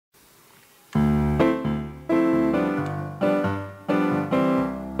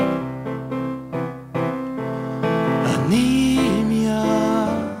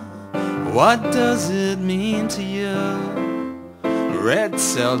What does it mean to you? Red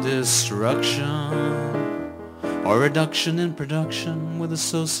cell destruction or reduction in production with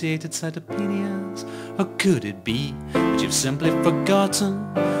associated cytopenias? Or could it be that you've simply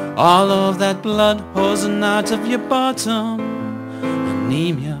forgotten all of that blood hosing out of your bottom?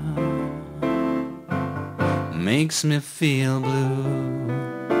 Anemia makes me feel blue.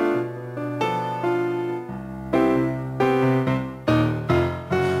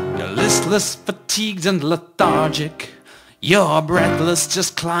 You're listless, fatigued and lethargic. You're breathless,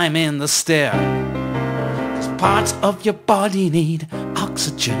 just climbing the stair. 'Cause parts of your body need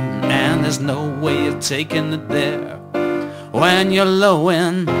oxygen and there's no way of taking it there. When you're low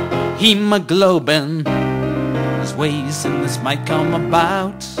in hemoglobin, there's ways and this might come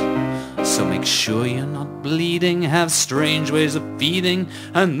about. So make sure you're not bleeding, have strange ways of feeding,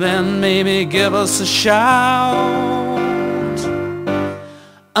 and then maybe give us a shout.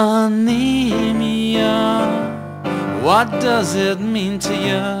 Anemia, what does it mean to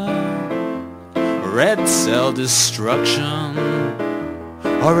you? Red cell destruction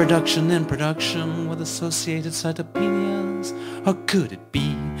or reduction in production with associated cytopenias? Or could it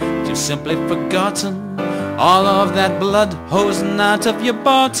be that you've simply forgotten all of that blood hosing out of your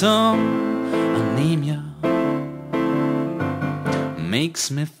bottom? Anemia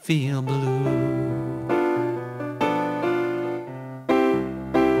makes me feel blue.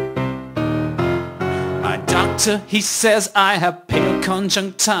 My doctor, he says I have pale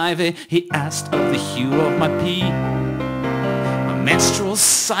conjunctiva. He asked of the hue of my pee. My menstrual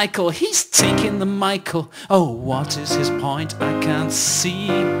cycle, he's taking the Michael. Oh, what is his point? I can't see.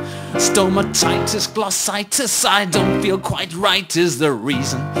 Stomatitis, glossitis, I don't feel quite right is the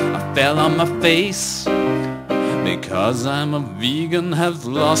reason I fell on my face. Because I'm a vegan, have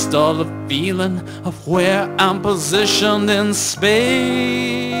lost all the feeling of where I'm positioned in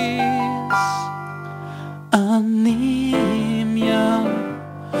space. Anemia,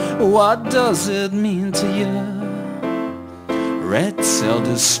 what does it mean to you? Red cell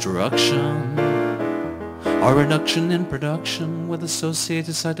destruction or reduction in production with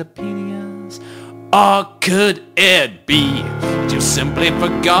associated cytopenias? Or could it be that you've simply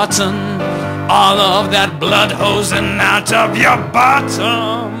forgotten all of that blood hosing out of your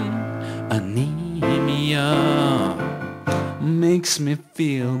bottom? Anemia makes me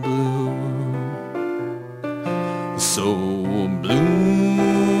feel blue, so blue.